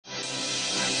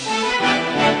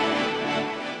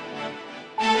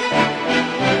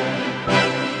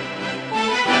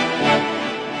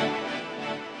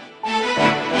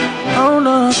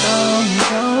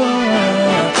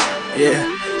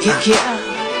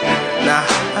Nah,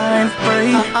 I ain't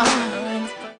afraid.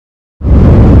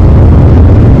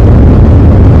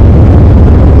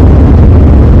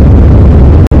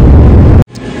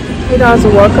 Hey guys,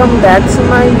 welcome back to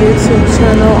my YouTube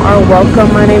channel, or welcome.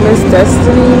 My name is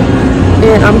Destiny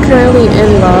and I'm currently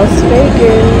in Las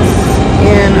Vegas,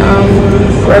 and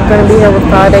we're going to be here for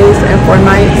 5 days and 4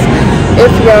 nights.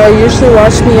 If y'all usually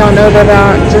watch me, y'all know that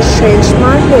I just changed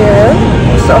my hair.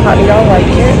 So how do y'all like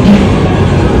it?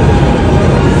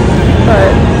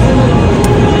 But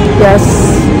yes,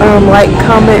 like,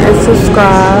 comment, and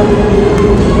subscribe,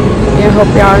 and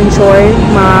hope y'all enjoy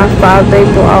my 5-day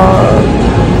vlog.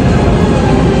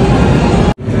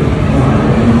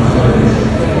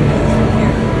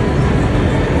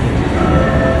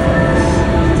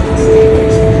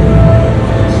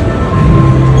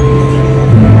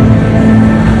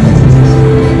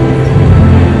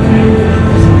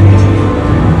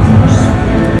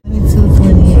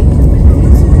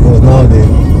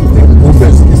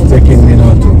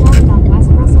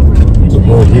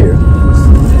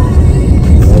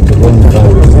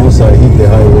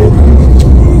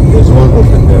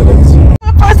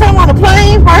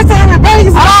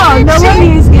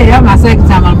 Second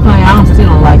time on the plane, I still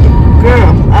don't like it.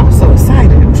 Girl, I was so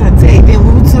excited. I'm trying to tell you. Then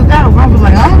when we took off, I was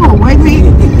like, oh, wait a minute.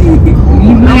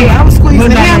 I was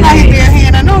squeezing him like his bare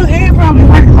hand. I know his hand probably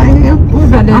working like him.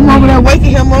 I'm over there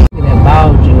waking him up. That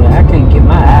ball joy, I can't get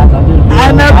my eyes on this.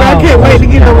 I know, but I can't wait to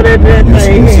get over there.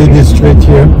 You see this street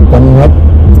here coming up?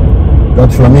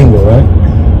 That's Flamingo, right?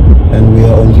 And we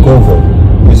are on Cover.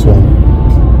 This one.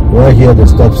 Right here, the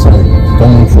stop sign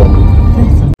coming from.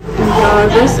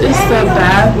 This is the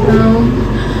bathroom.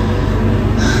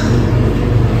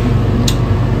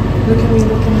 Look at me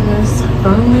looking at this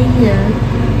firmly here,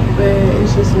 but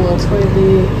it's just a little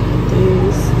toilet.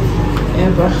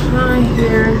 And behind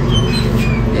here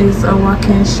is a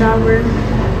walk-in shower,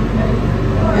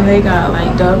 and they got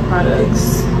like Dove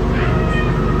products.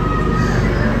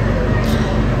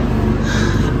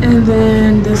 And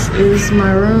then this is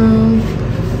my room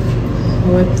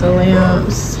with the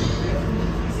lamps.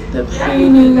 The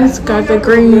paintings, got the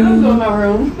green.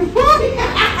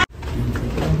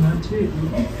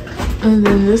 And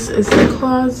then this is the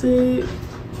closet.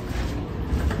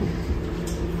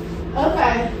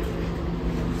 Okay.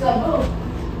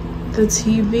 The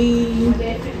TV.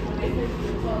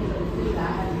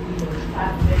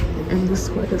 And this is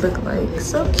what it looked like.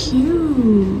 So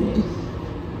cute.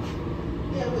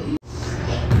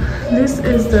 This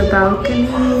is the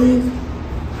balcony.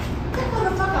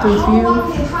 The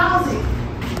view.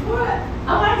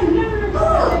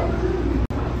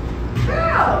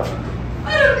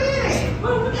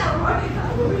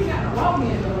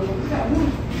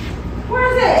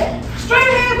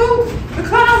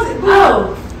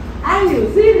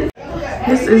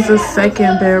 This is the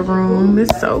second bedroom.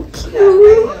 It's so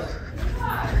cute.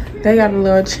 They got a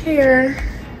little chair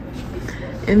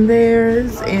in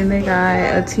theirs, and they got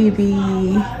a TV.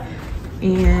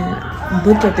 And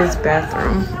look at this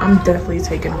bathroom. I'm definitely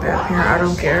taking a bath here. I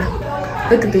don't care.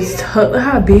 Look at this tub. Look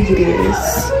how big it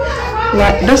is.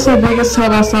 Like, that's the biggest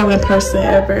tub I saw in person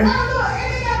ever.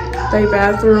 They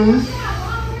bathroom.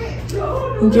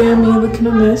 Yeah, me looking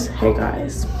a mess. Hey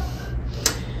guys.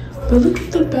 But look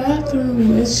at the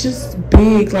bathroom. It's just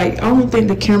big. Like, I don't think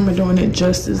the camera doing it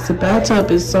justice. The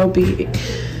bathtub is so big.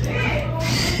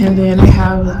 And then they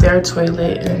have their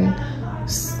toilet and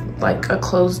like a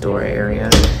closed door area.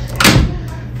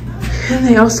 And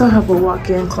they also have a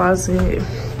walk-in closet.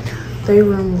 They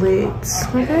room lit.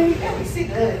 Okay.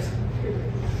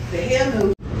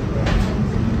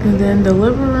 And then the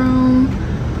living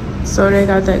room. So they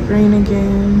got that green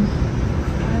again.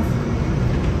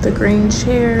 The green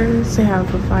chairs. They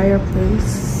have a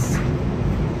fireplace.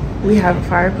 We have a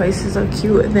fireplace. It's so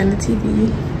cute. And then the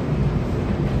TV.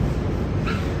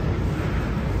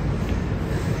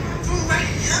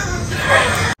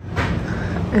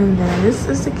 And then this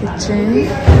is the kitchen.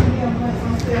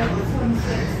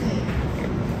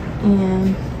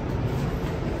 And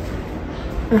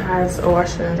it has a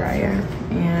washer and dryer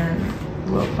and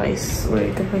a little place where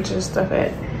you can put your stuff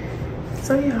at.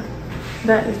 So yeah,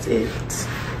 that is it.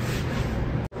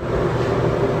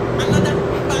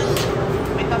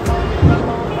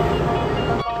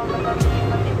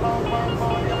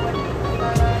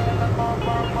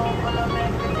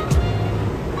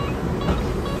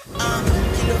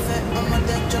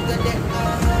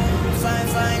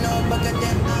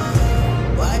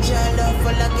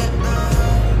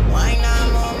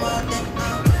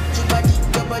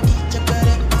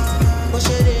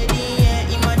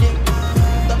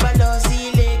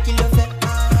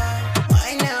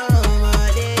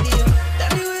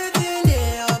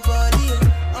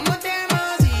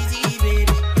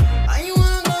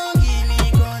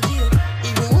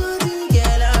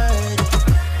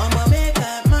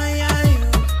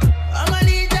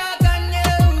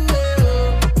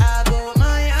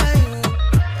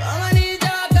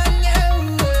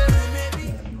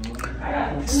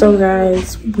 So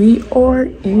guys, we are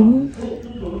in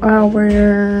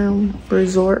our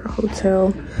resort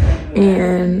hotel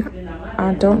and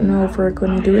I don't know if we're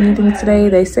going to do anything today.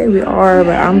 They say we are,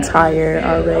 but I'm tired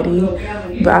already,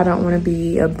 but I don't want to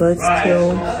be a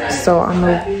buzzkill, so I'm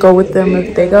gonna go with them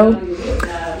if they go.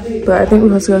 But I think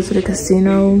we're supposed to go to the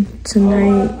casino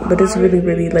tonight, but it's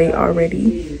really late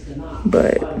already.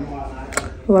 But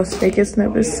Las Vegas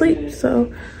never sleeps,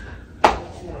 so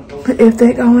if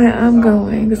they're going, I'm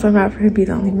going, because I'm not going to be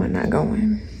the only one not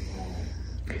going.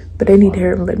 But they need to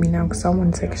hurry and let me know, because I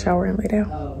want to take a shower and lay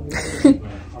down.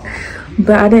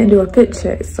 But I didn't do a fit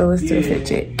check, so let's do a fit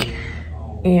check.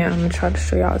 And I'm going to try to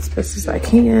show y'all as best as I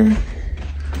can.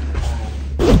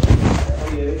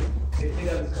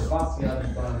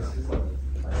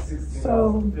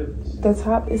 So the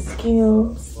top is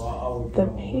Skims. The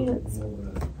pants,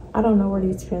 I don't know where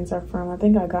these pants are from. I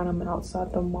think I got them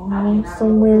outside the mall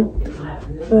somewhere,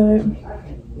 but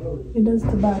it does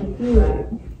the body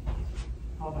good.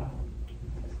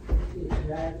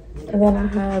 And then I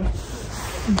have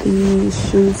these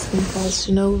shoes from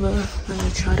Fashion Nova. Let me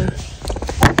try to.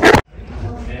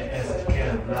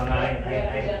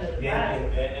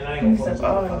 These are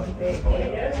all in the bag.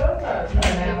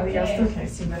 Now y'all still can't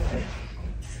see nothing.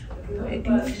 With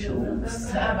these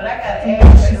shoes. I'm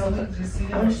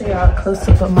gonna show y'all a close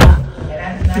up of my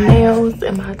nails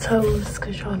and my toes,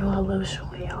 because y'all know I love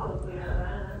showing y'all.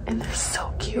 And they're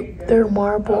so cute. They're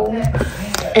marble.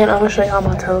 And I'm gonna show y'all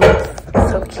my toes.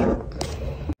 So cute.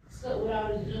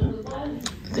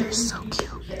 They're so cute.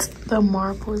 The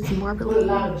marble is marbly. Wait,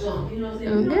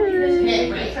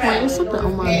 what's up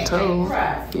on my toe?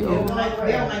 Ew.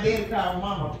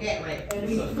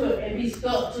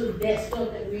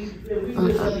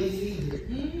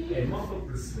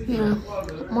 Yeah,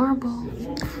 marble.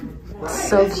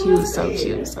 So cute, so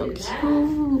cute, so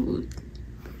cute.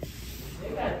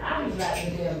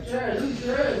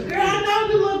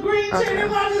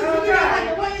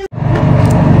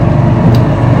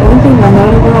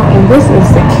 And this is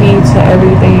the key to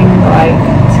everything, like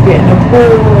to get in the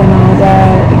pool and all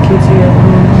that, the key to your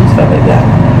room and stuff like that.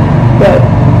 But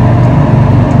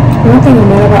one thing I'm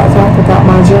mad about is I forgot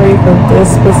my jewelry for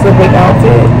this specific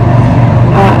outfit.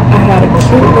 I had a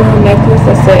cute little necklace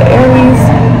that said Aries,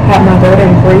 had my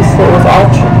golden bracelet, was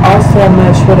also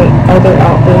matched with the other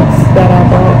outfits that I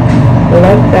bought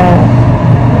like that,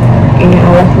 and I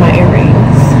left my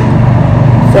earrings.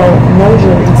 So no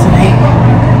jewelry tonight.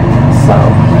 So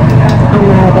I'm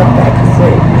mad about that because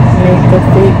it made the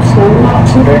fit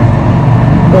cuter.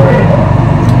 But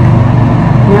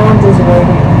now I'm just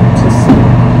waiting to see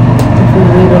if we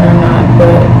leave it or not.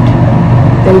 But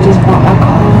they just bought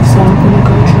alcohol, so I'm gonna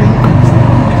go drink.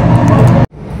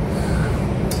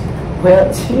 Well,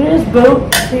 cheers, boo.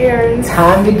 Cheers.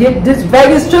 Time to get this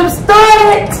Vegas trip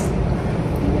started.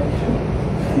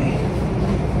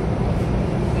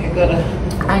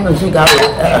 I ain't gonna drink all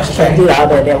that. Try to do all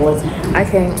that at once. I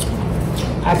can't.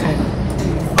 I can't.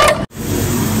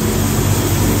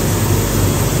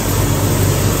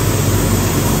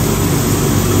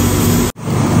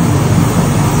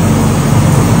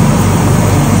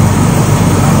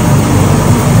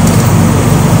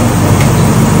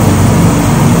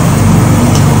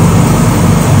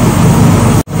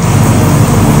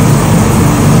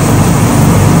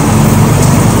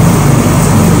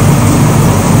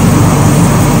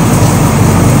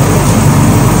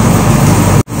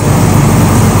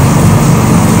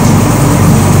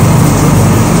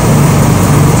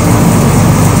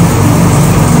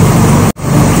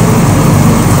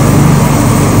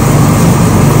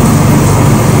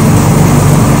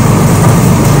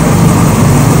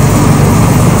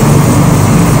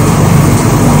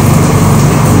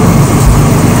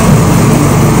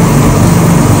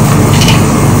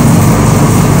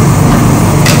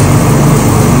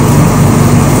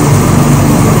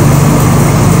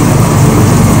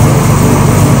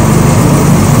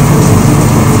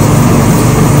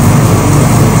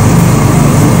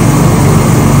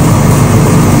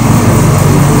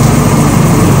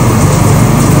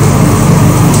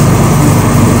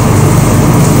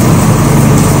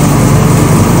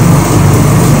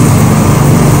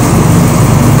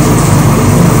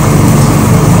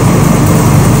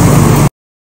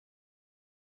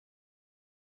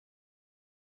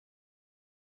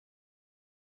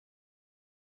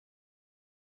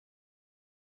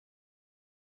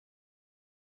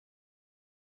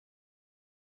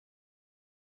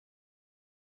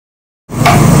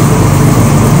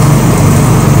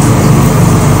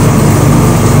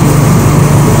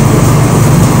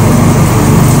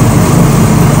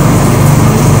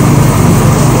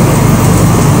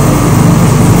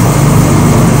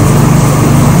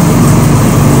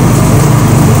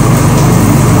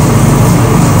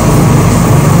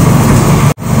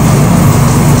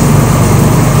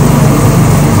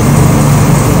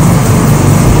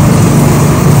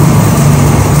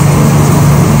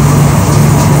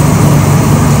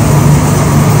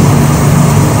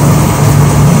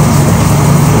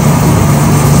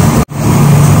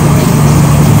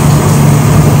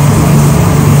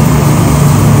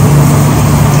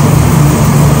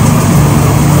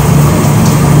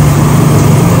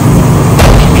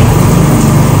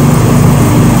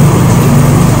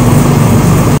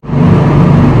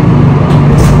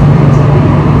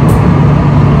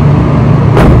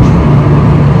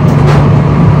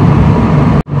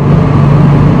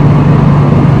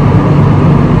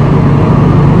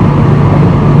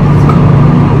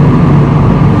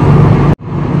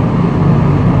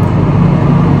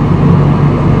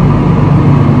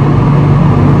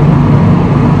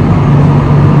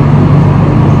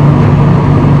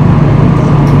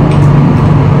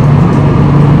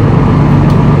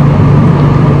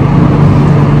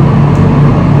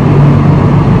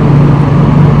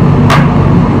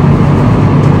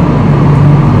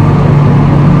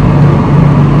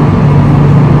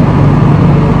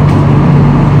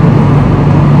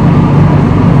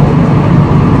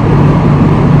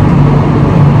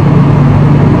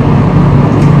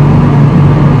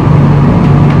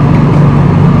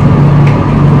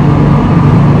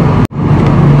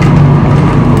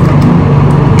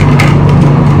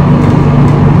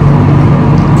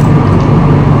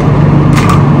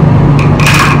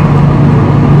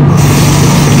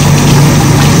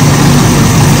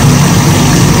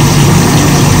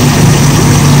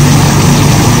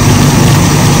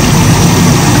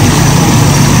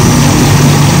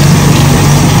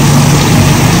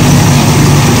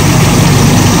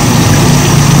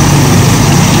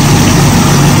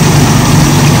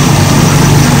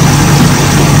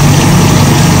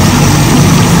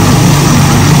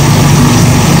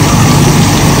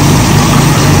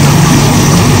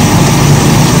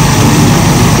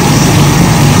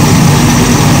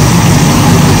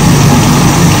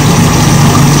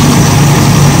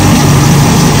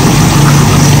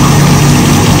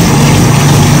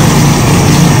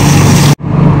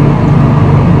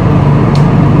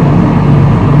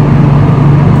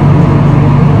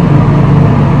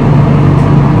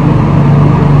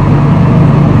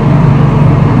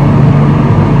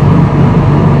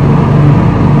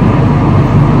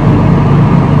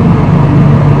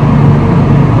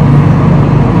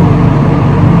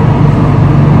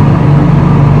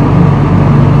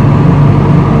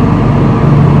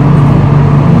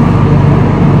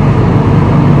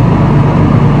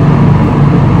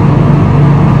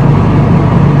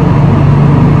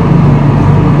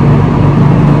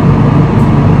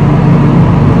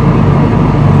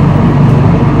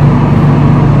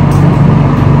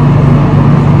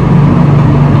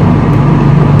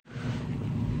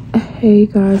 Hey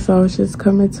guys, I was just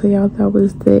coming to y'all. That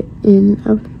was the end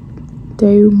of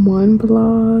day 1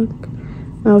 vlog.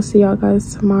 I'll see y'all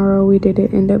guys tomorrow. We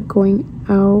didn't end up going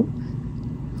out,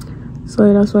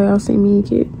 so that's why y'all see me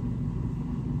get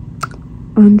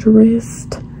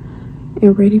undressed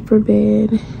and ready for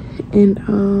bed. And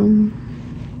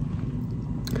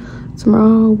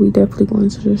tomorrow we definitely going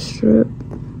to the strip,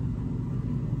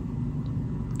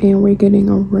 and we're getting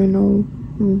a rental.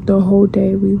 The whole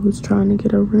day we was trying to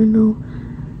get a rental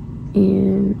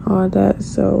and all that,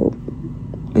 so,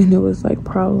 and it was like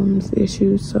problems,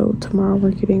 issues. So tomorrow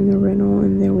we're getting the rental,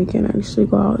 and then we can actually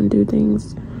go out and do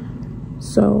things.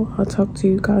 So I'll talk to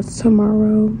you guys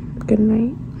tomorrow. Good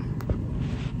night.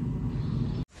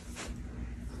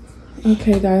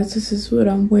 Okay guys, this is what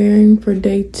I'm wearing for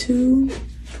day 2.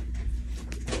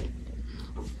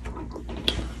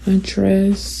 A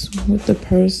dress with the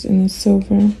purse and the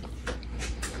silver.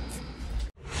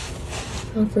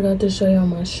 I forgot to show y'all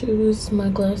my shoes, my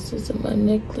glasses, and my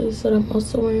necklace that I'm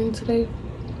also wearing today.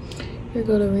 Here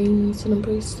go the rings and a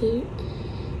bracelet.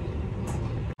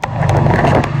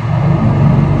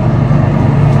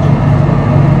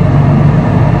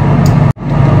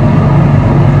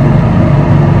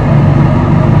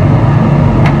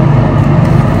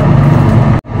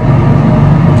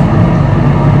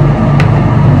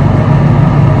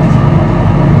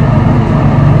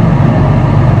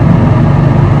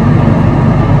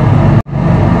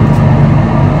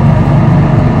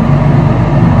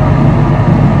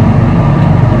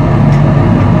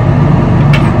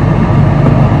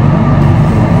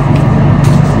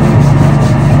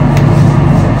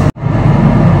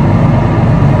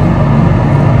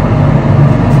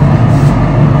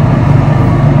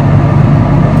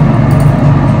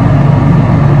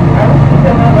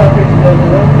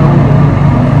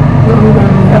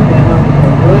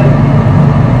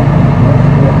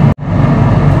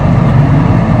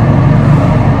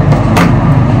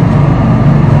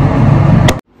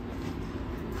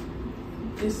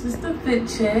 This is the fit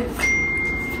check.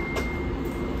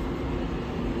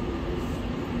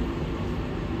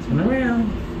 Turn around.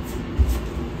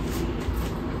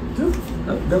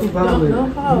 Double follow it. You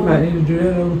might need to do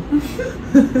that over.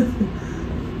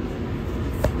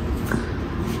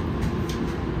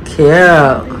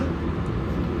 Cute.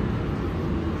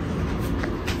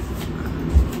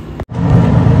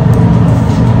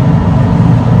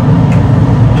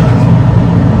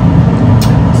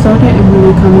 So I didn't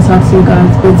really come and talk to you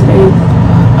guys, but today,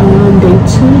 day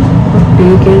 2 of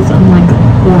Vegas. I'm like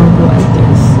horrible at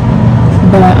this,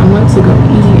 but I went to go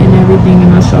eat and everything,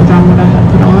 and I showed y'all what I had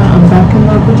put on. I'm back in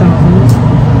my pajamas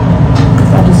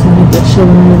because I just wanted to chill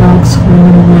and relax for a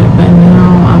little bit. But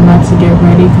now I'm about to get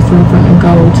ready because we're gonna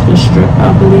go to the strip. I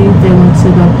believe they want to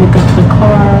go pick up the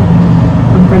car.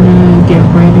 I'm gonna get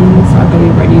ready so I can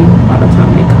be ready by the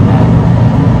time they come back.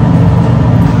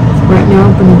 Right now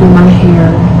I'm gonna do my hair,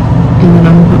 and then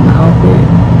I'm gonna put my outfit.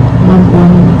 I'm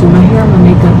gonna do my hair, my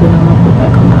makeup, then I'm gonna put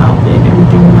back on my outfit and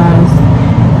everything, guys.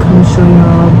 Come show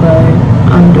y'all, but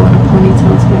I'm doing a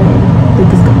ponytail today. I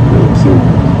think it's gonna be really cute.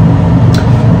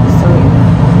 So yeah.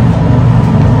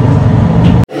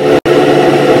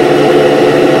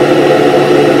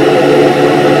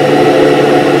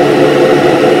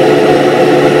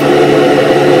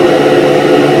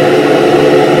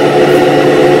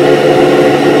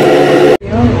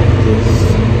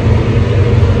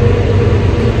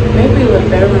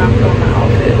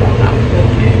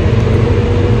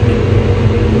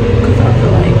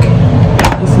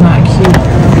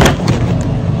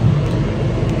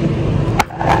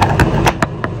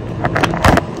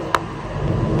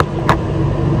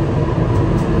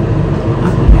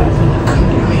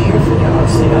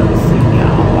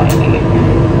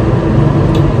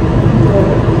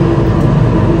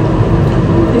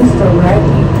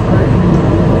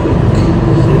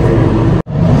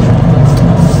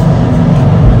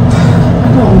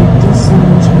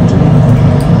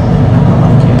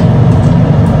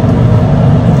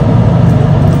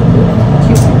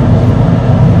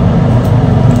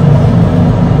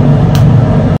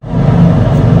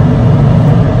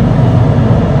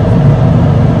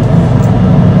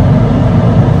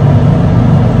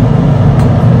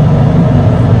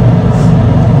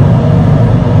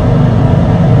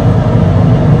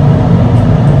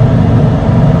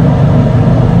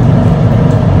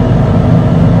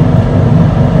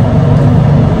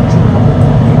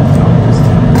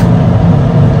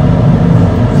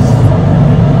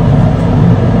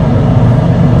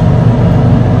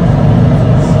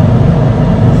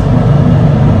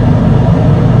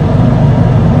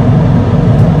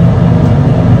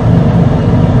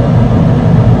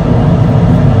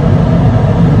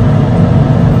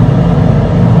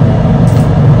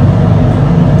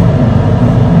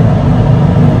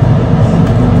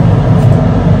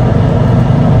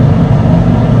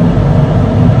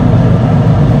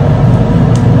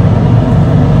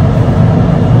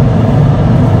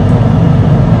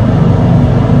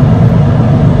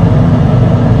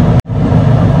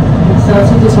 So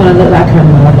she just want to look like her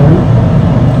mother.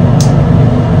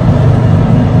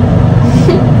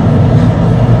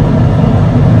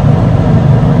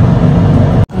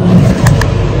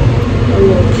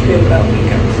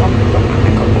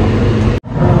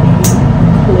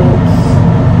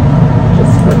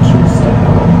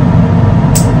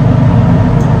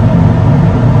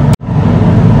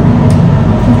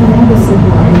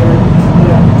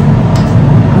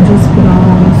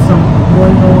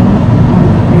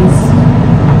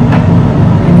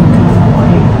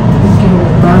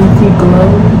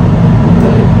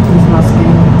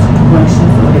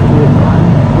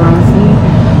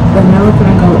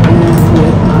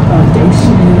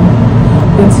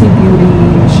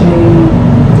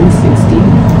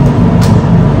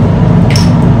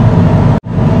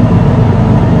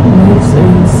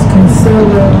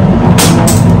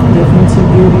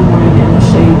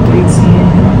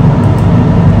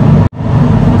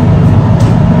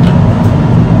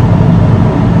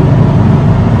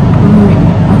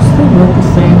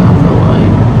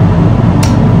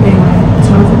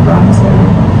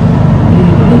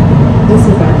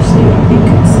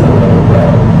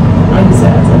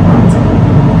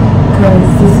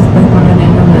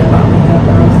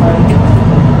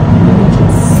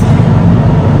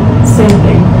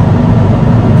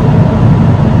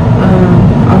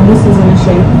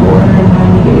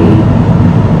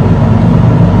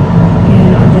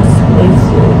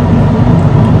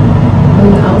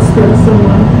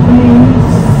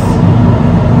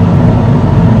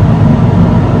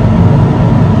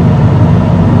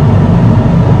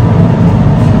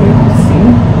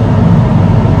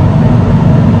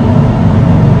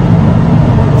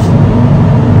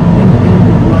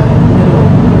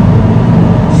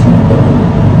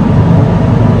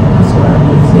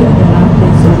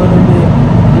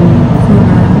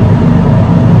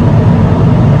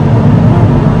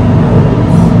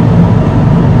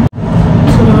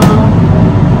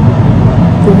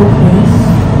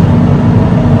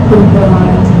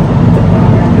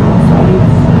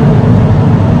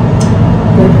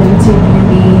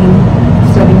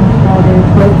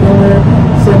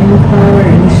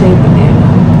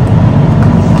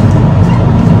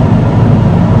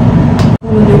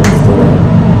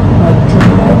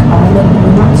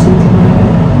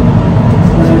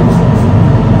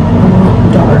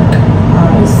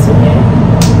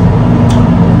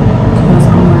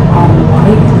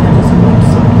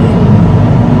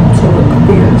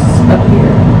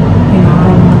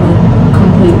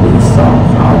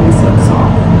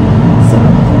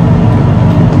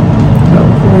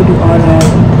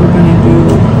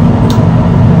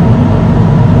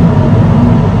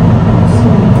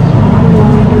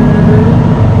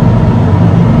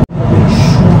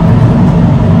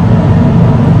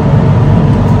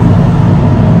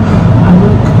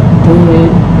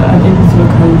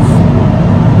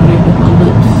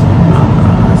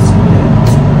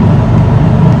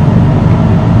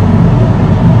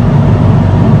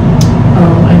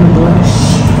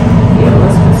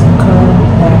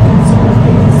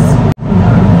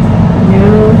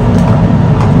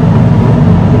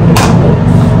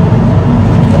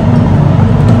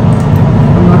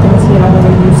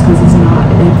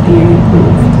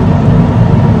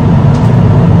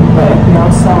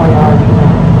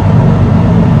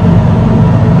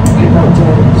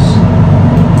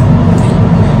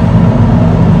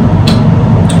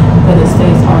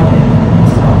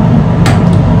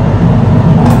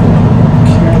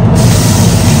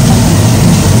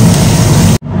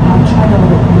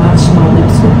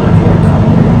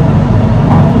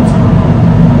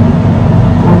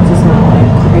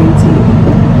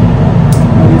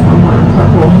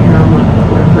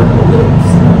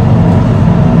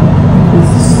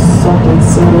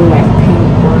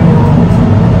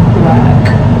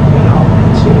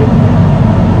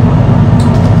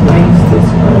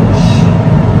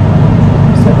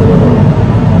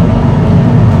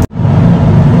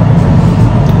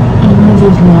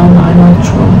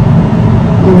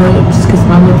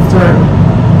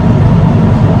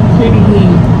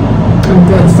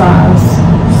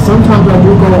 Sometimes I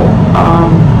do go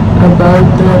above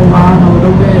the line a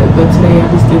little bit, but today I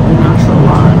just did the natural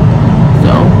line.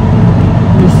 So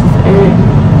this is it.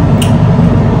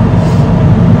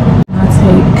 I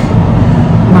take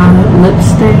my lip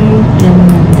stain in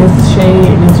this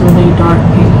shade, and it's really dark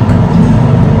pink.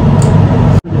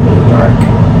 Really dark.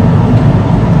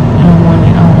 And I want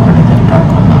it dark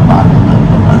on the bottom lip,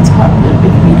 but on top lip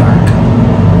it can be dark.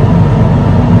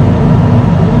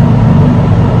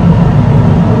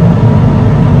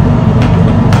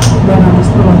 Then I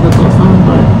just put on the gloss on,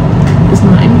 but it's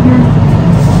not in here.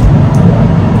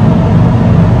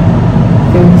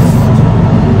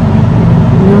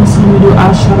 told me to do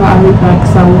eyeshadow, I'll be back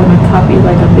because I want to copy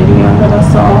like a video that I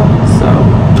saw. So,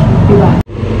 be back.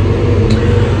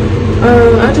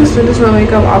 I just finished my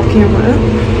makeup off camera.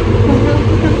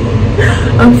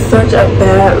 I'm such a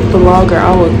bad vlogger.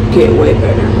 I will get way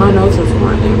better. My nose is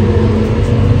running.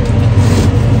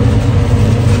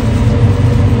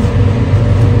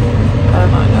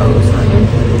 My nose running.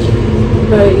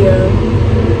 But yeah,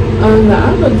 the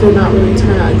outlook did not really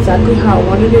turn out exactly how I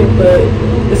wanted it, but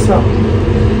it's something.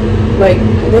 Like,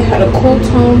 they had a cool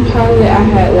tone palette. I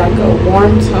had like a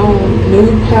warm tone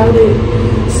nude palette.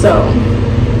 So,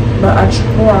 but I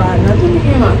tried. And I think it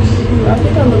came out cute. I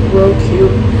think I look real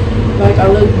cute. Like, I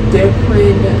look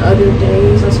different than other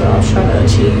days. That's what I was trying to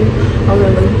achieve. I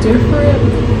want to look different.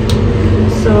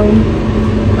 So,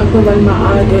 I feel like my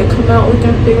eye did come out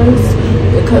looking fierce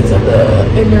because of the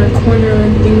inner corner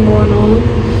thing going on.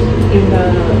 And the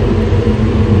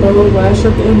lower lash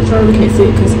up in front. You can't see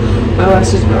it because my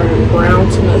lashes are brown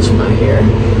too much in my hair.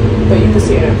 But you can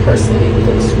see it in person. It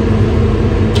looks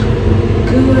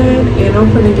good. And I'm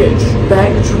gonna get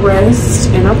back dressed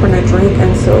and I'm gonna drink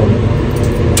until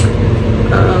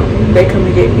they come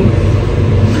and get me.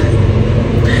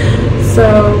 So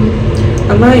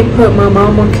I might put my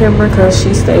mom on camera because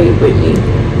she stayed with me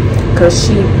because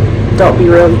she don't be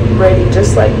really ready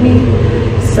just like me.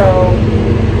 So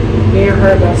me and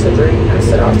her about to drink. I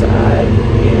sit outside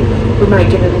and we might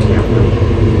get in the camera.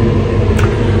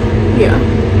 Yeah.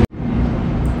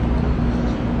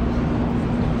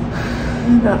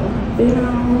 Got my fit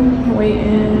on,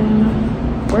 waiting.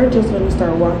 We're just gonna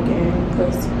start walking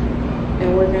and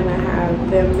we're gonna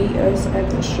have them meet us at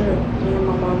the strip. Me and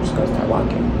my mom just gonna start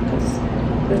walking because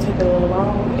it'll take a little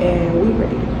while and we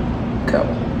ready to go.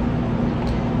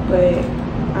 But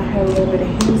I had a little bit of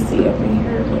Hennessy up in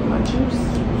here with my juice.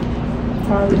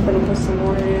 Probably gonna put some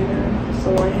more in or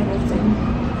some more Hennessy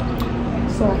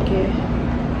so I can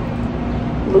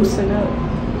loosen up.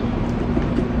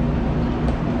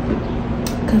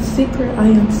 Cause secret, I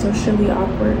am socially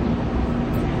awkward,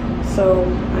 so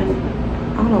I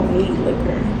don't need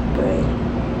liquor, but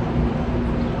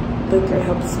liquor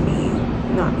helps me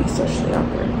not be socially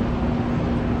awkward.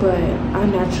 But I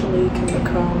naturally can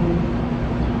become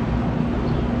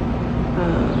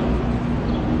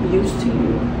used to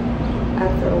you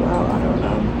after a while. I don't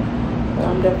know, but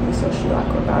I'm definitely socially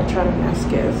awkward. But I try to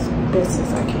mask it as best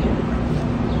as I can.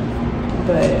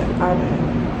 But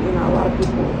you know, a lot of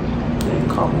people and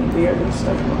call me weird and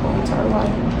stuff my whole entire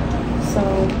life. So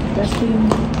that's being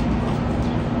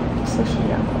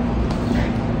socially awkward.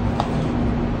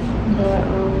 But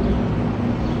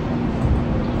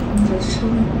I'm just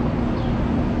chilling,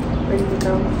 ready to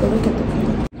go. But look at the view.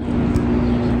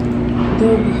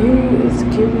 The view is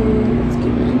giving.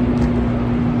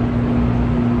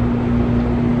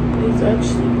 It's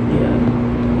actually, yeah,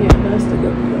 that's the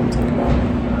good view I'm talking about.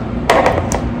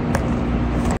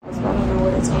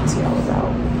 Talk to y'all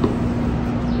about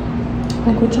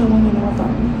like what y'all want to know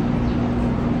about me.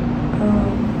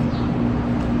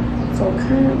 So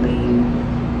currently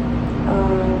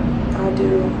I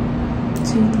do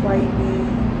teeth whitening.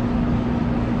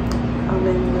 I'm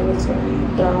in the military,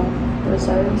 Brown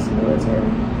Reserves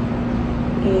military,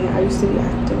 and I used to be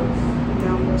active.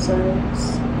 Now I'm reserves,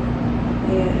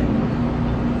 and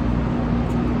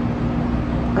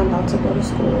I'm about to go to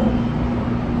school.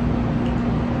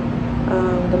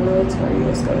 The military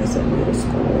is going to send me to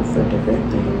school for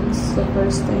different things. The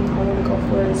first thing I want to go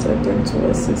for is a dental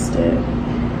assistant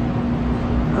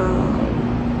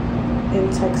in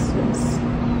Texas.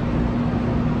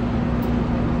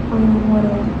 What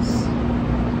else?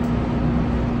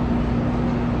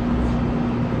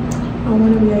 I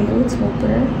want to be a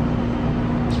YouTuber.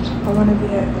 I want to be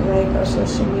a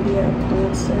social media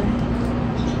influencer,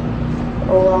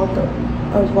 or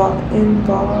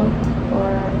involved,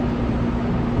 or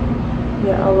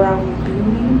around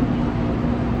beauty,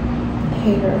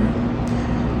 hair,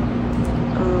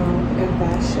 and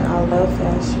fashion. I love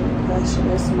fashion. Fashion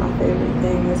is my favorite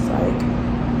thing. It's like,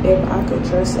 if I could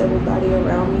dress everybody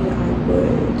around me, I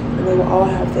would. And they will all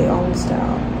have their own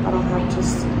style. I don't have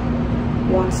just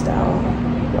one style.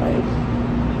 Like,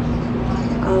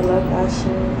 I love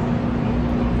fashion.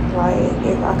 Like,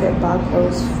 if I could buy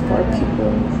clothes for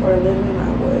people for a living, I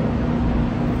would.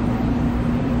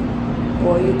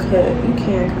 Well, you can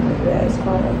kind of do that. It's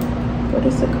called what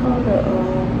is it called?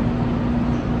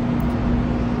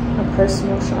 A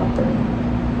personal shopper.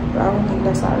 But I don't think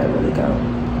that's how that really go.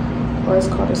 Or it's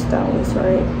called a stylist,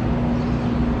 right?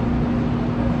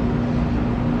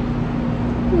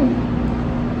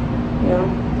 Yeah,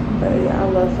 but yeah, I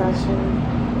love fashion.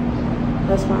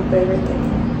 That's my favorite thing.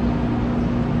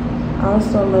 I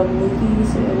also love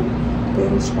movies and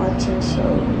binge watching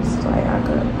shows. Like I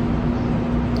could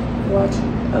watch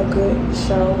a good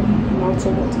show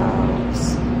multiple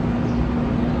times.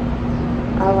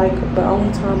 I like, the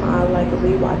only time I like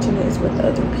rewatching it is with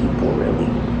other people, really.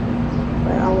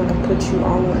 Like I want to put you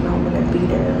on and I want to be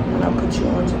there when I put you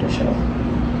onto the show.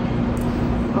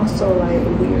 Also like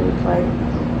weird, like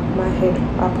my head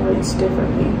operates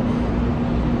differently.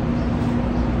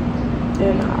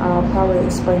 And I'll probably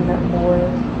explain that more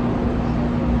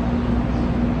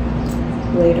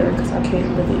later because I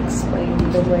can't really explain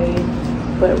the way,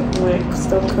 but when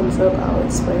stuff comes up I'll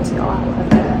explain to y'all how I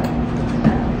think.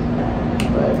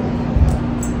 But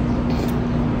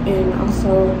and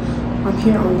also I'm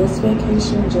here on this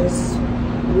vacation, just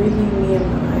really me and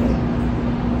my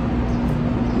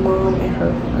mom and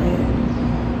her friend.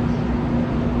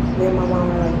 Me and my mom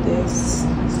are like this,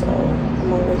 so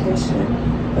I'm on vacation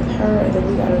with her, and then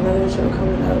we got another trip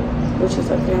coming up, which is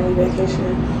a family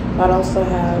vacation. But I also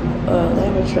have a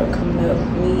Atlanta trip coming up.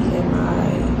 Me and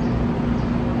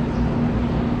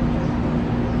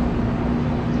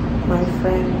my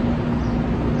friend,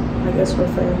 I guess we're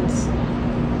friends.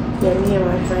 Yeah, me and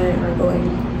my friend are going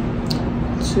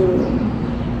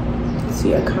to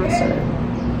see a concert.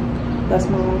 That's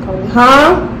my mom calling me.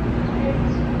 Huh?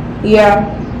 Yeah,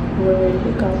 we're ready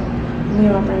to go. Me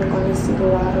and my friend are going to see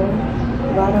Latto.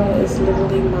 Latto is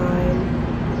literally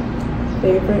my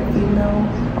favorite female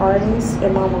artist,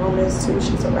 and my mom is too.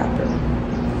 She's a rapper.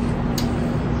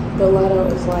 But Latto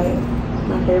is like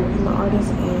my favorite female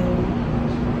artist, and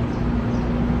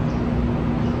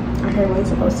I can't wait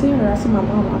to go see her. I see my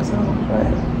mom all the time, but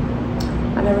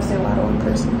I never seen Latto in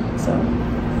person, so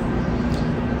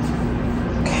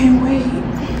can't wait.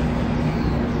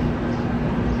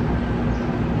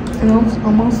 And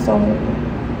I'm also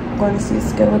going to see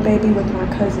Skilla Baby with my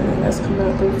cousin. That's coming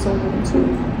up pretty soon too.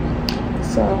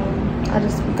 So I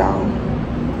just be gone.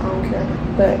 I don't care.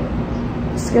 But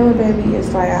Skilla Baby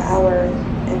is like an hour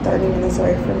and 30 minutes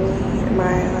away from me in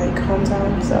my like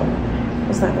hometown, so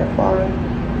it's not that far.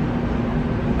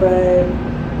 But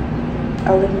I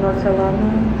live in North Carolina,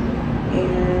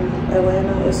 and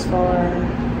Atlanta is far.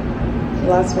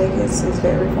 Las Vegas is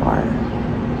very far,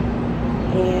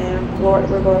 and Florida,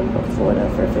 we're going to Florida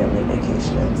for family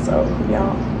vacation. So if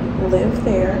y'all live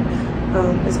there,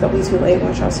 it's gonna be too late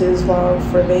once y'all see this vlog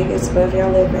for Vegas. But if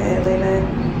y'all live in Atlanta,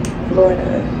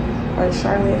 Florida, or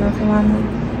Charlotte, North Carolina,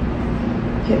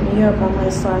 hit me up. I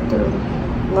might slide through.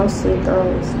 Mostly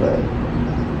girls, but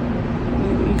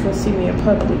you can see me in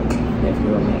public if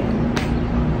you're a man.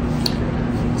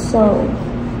 So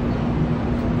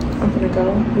I'm gonna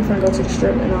go. We're gonna go to the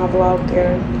strip and I'll vlog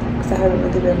there because I haven't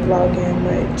really been vlogging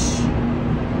much.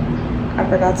 I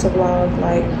forgot to vlog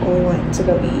like when we went to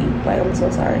go eat. Like I'm so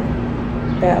sorry,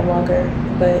 bad vlogger.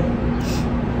 But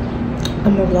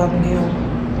I'm gonna vlog now.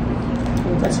 I'm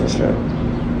gonna go to the strip.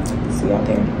 See y'all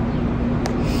there.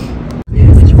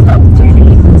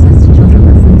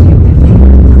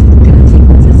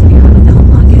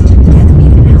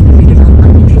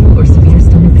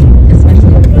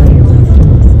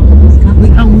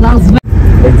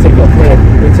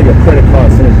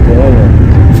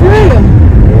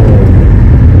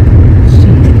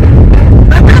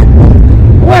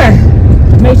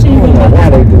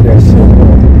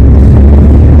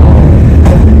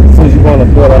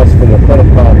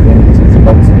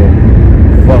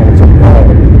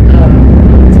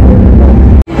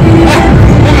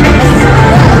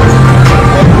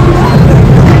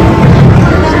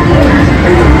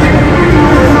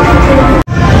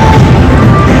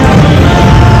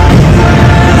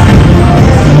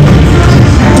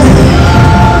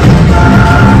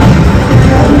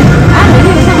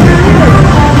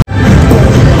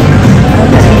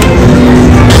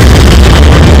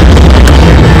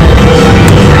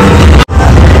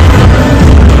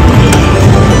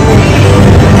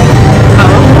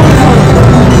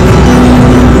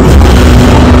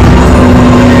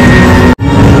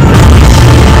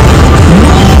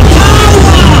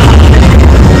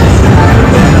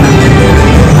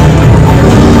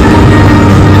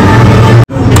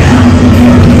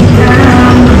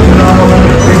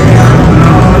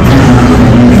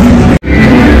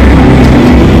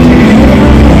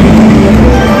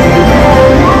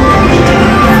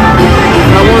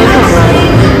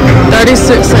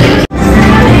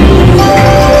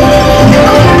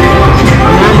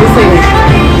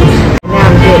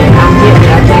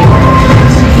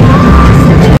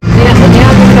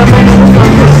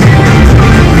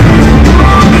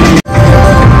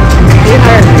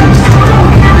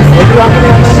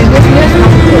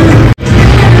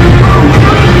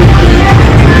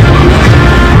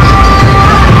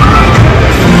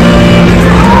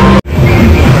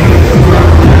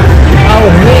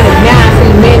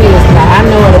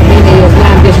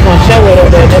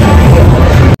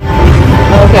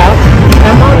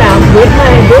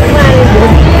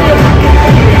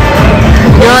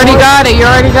 already got it. You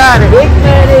already got it. Big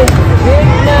money. Big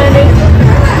money.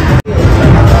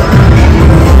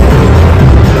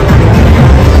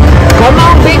 Come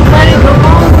on, big money. Come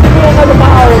on. Give me another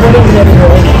ball or whatever that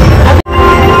is.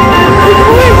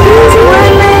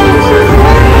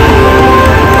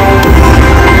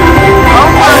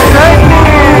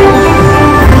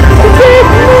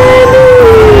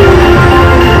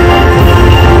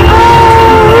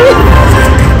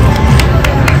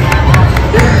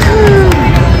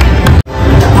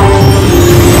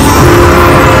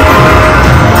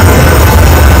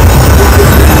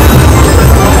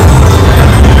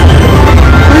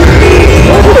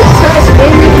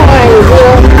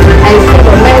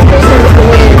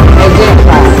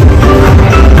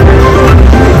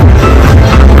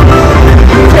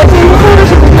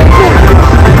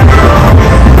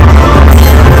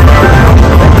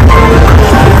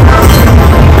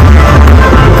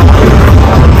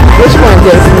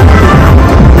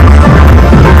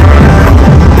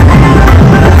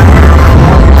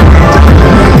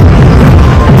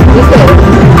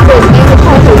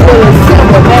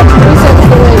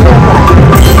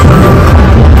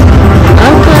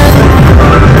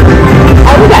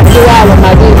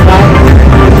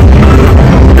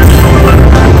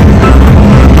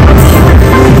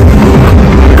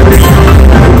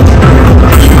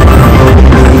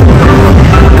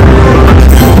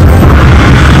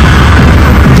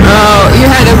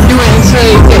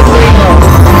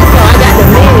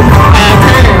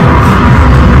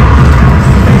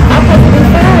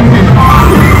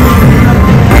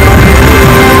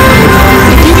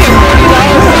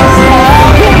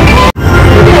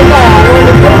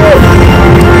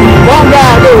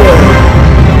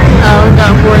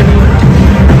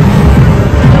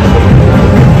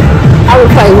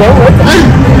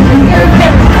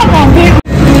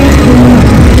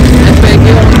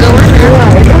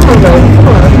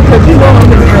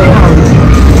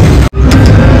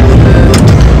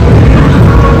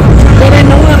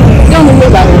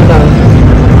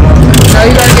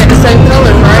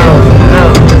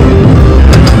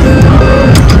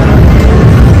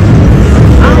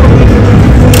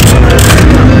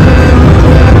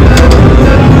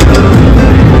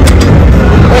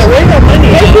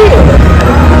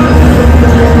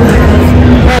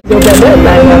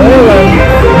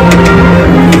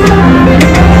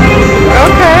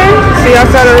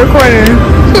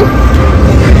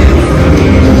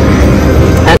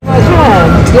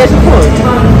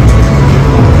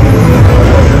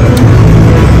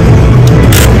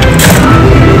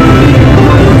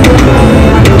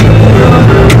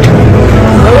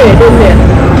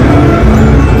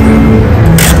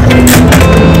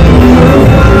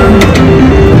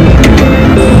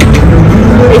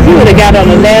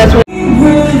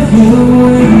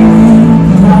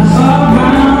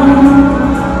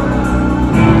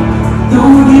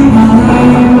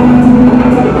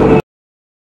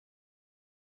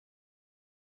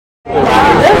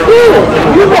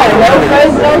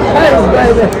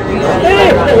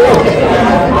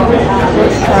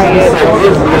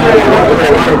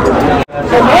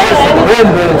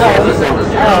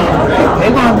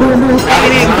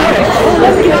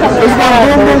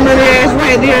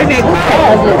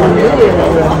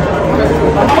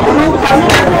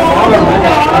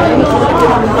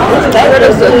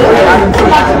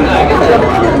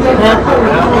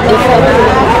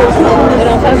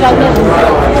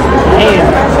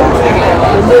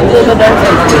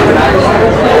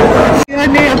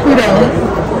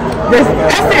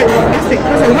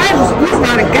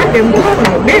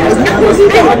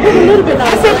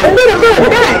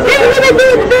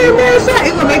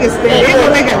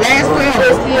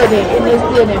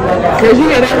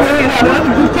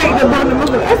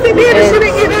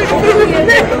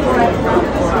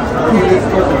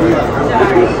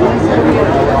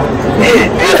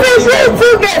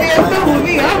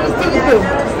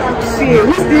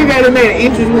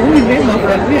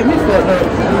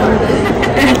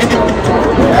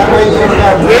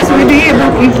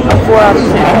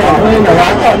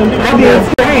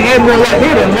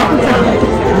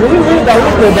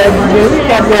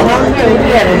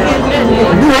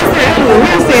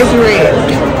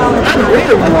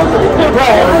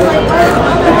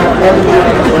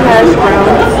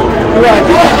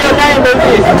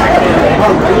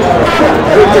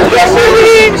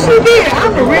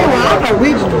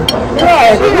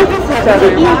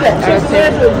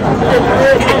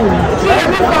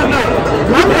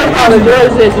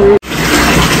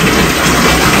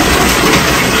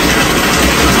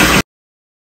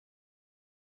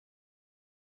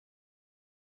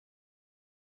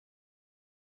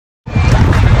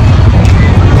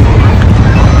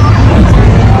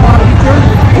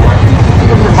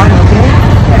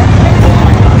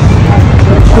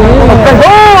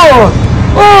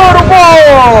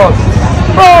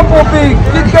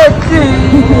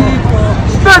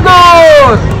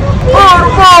 Por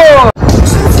favor.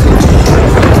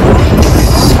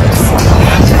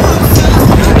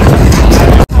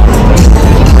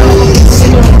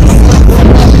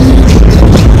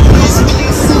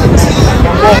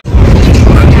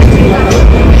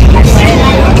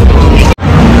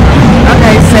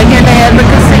 Okay, second day at the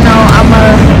casino. I'ma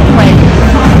play.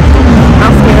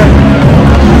 I'm scared.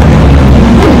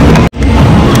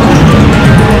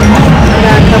 I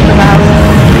got a couple of hours.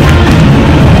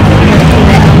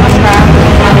 I'm gonna try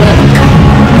my luck.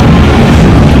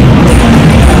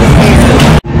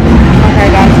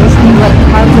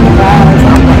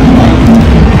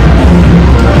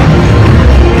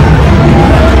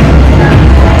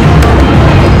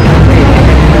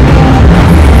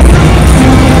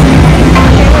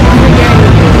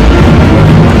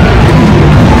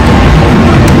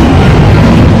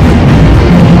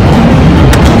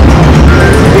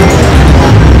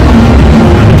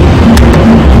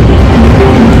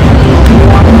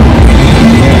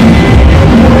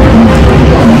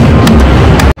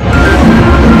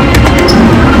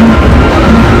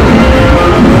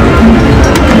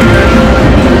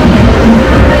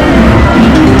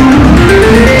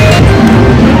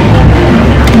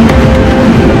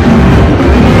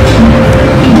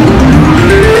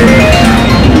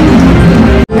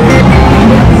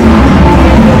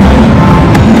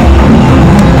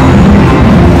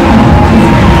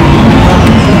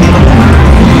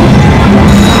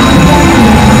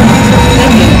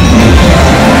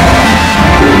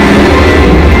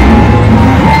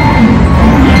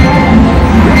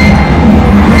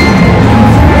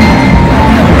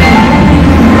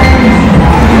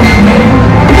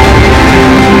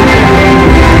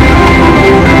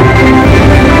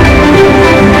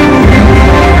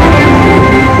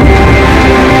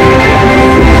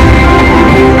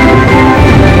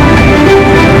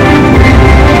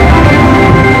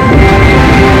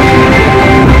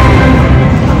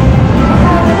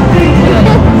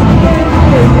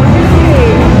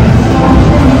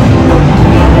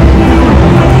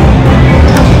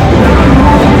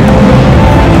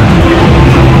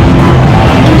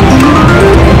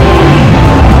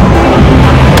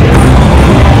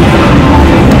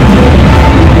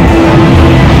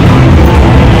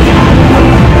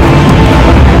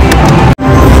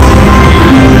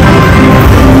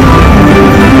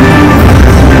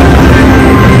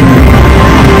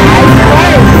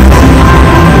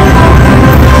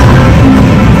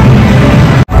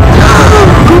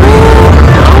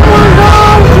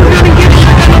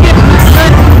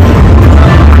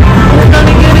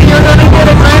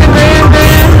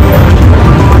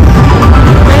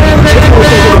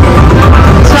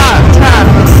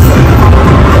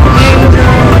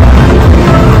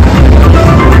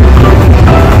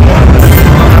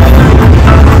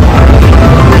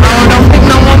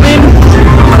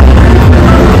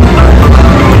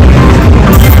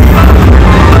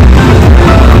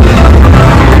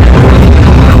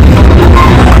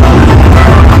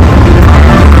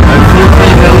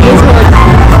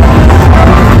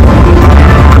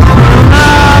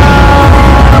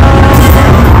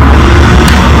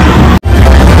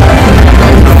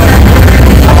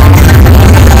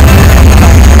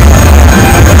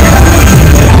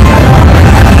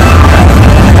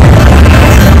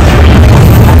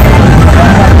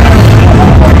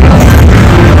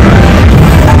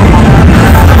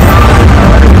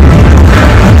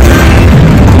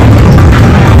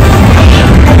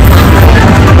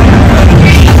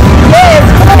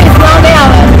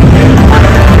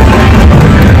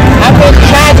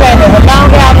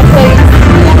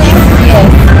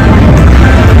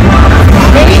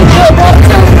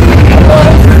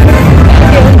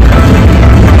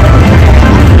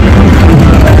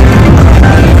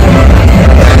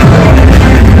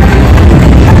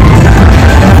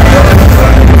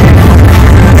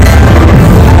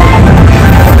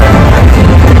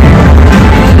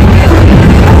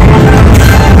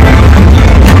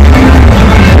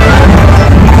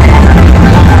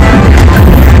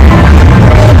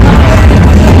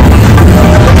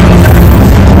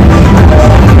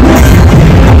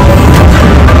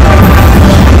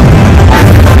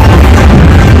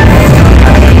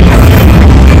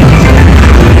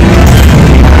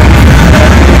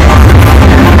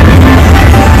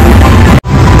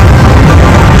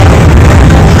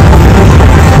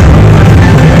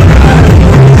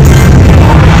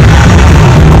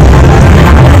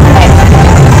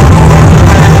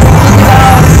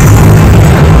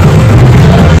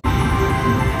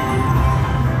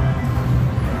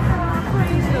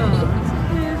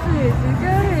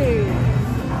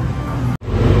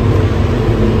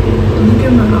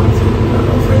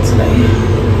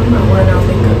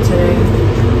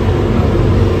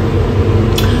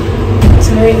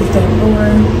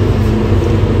 shower.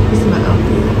 This is my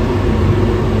outfit.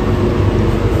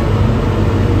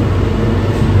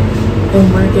 And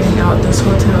we're getting out this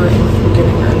hotel and we're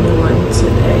getting a new one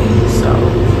today. So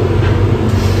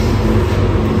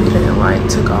we didn't like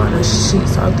took all the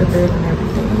sheets off the bed and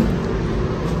everything.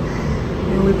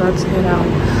 And we're about to head out.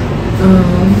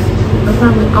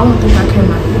 I don't think I can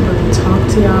like really talk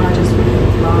to y'all. I just been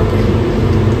vlogging.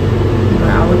 But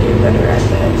I will get better at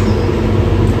that.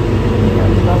 Yeah,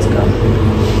 we're about to go.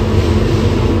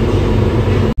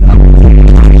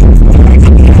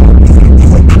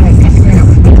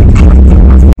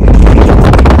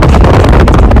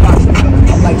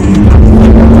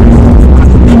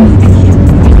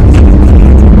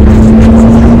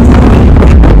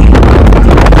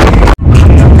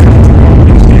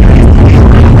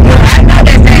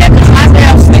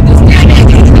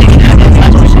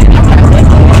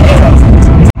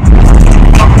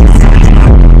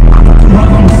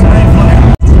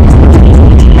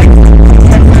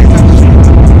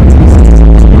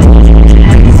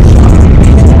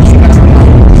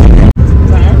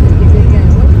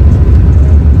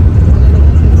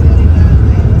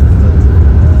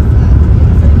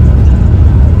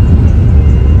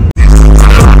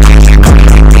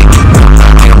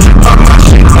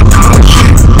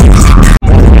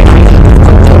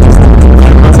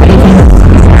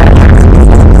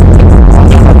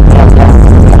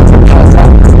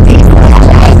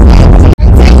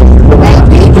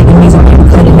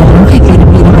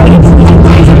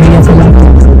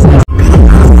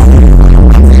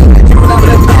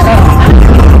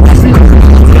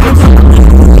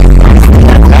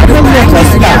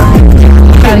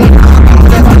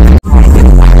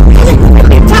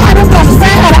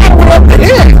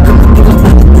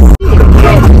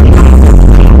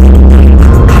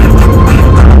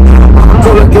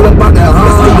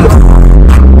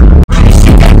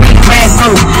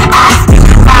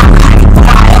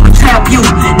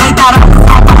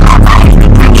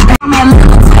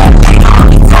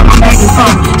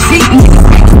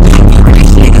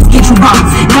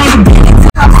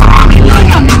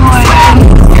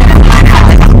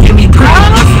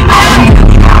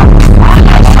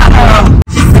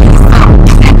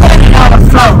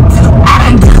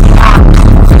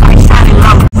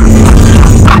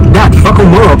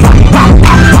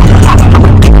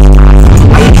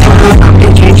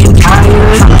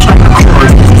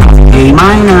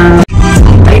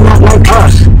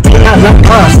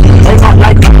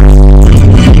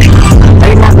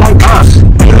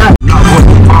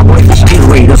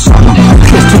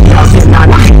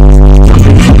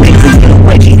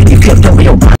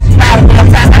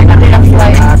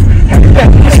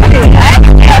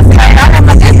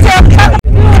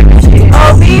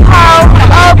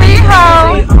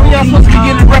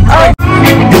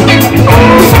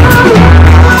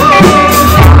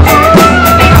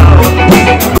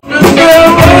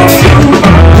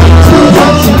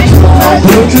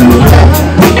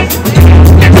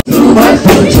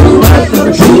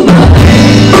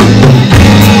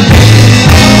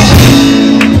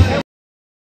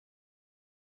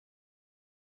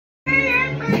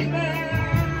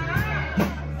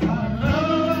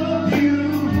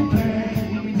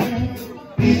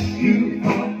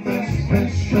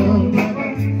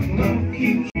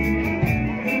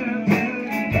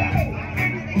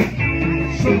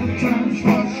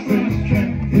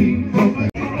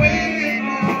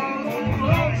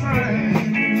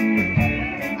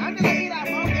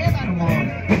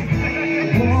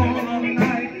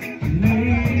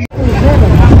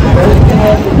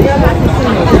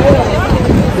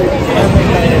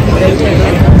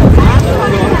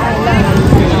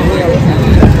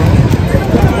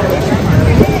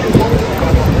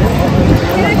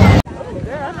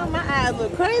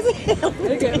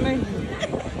 Look at me.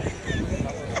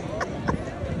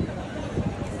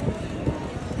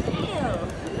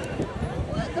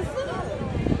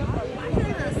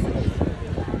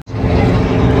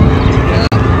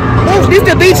 Look, this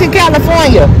the beach in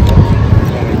California.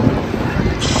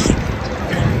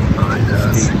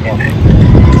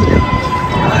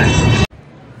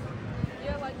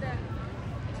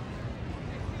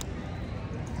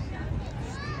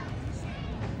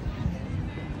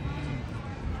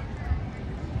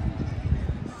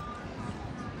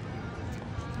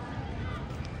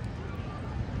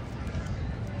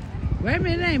 Wait a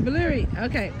minute, it ain't blurry.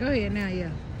 Okay, go ahead now,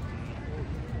 yeah.